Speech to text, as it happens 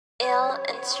Ill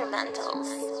instrumentals.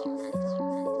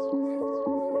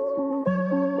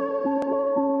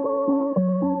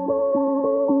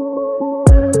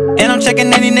 And I'm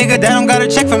checking any nigga that don't gotta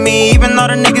check for me. Even all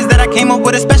the niggas that I came up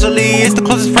with especially. It's the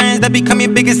closest friends that become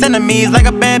your biggest enemies. Like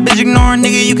a bad bitch ignoring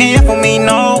nigga, you can't F with me,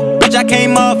 no. Bitch, I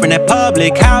came up from that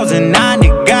public housing. I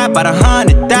nigga got about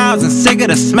 100,000. Sick of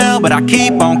the smell, but I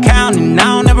keep on counting. I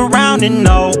don't ever round it,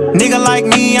 no. Nigga like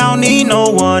me, I don't need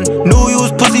no one. Knew you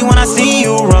was pussy when I seen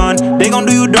you run. They gon'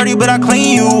 do you dirty, but I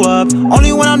clean you up.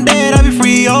 Only when I'm dead, I be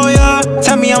free, oh yeah.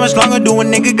 Tell me how much longer do a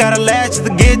nigga gotta last just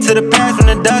to get to the past? From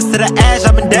the dust to the ash,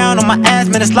 I've been down on my ass,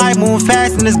 man, it's life moving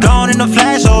fast and it's gone in a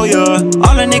flash, oh yeah.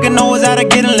 All a nigga know is how to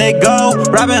get and let go.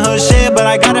 Robin Hood shit, but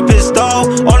I got a pistol.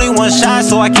 Only one shot,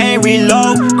 so I can't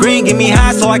reload. Green get me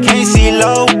high, so I can't see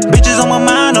low. Bitches on my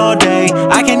mind all day,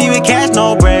 I can't even catch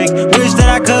no break. Wish that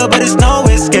I could, but it's no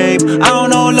escape. I don't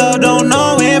know love, don't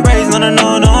know embrace. No, no,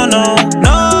 no, no, no,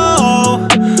 no.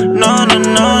 No, no,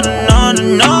 no, no,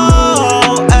 no,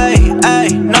 no. Ay, ay,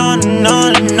 no,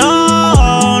 no, no,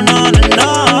 no, no, no,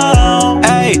 no.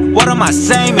 Ay, what am I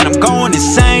saying, man? I'm going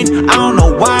insane. I don't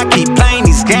know why I keep playing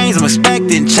these games. I'm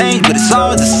expecting change, but it's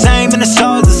all the same, and it's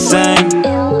all the same.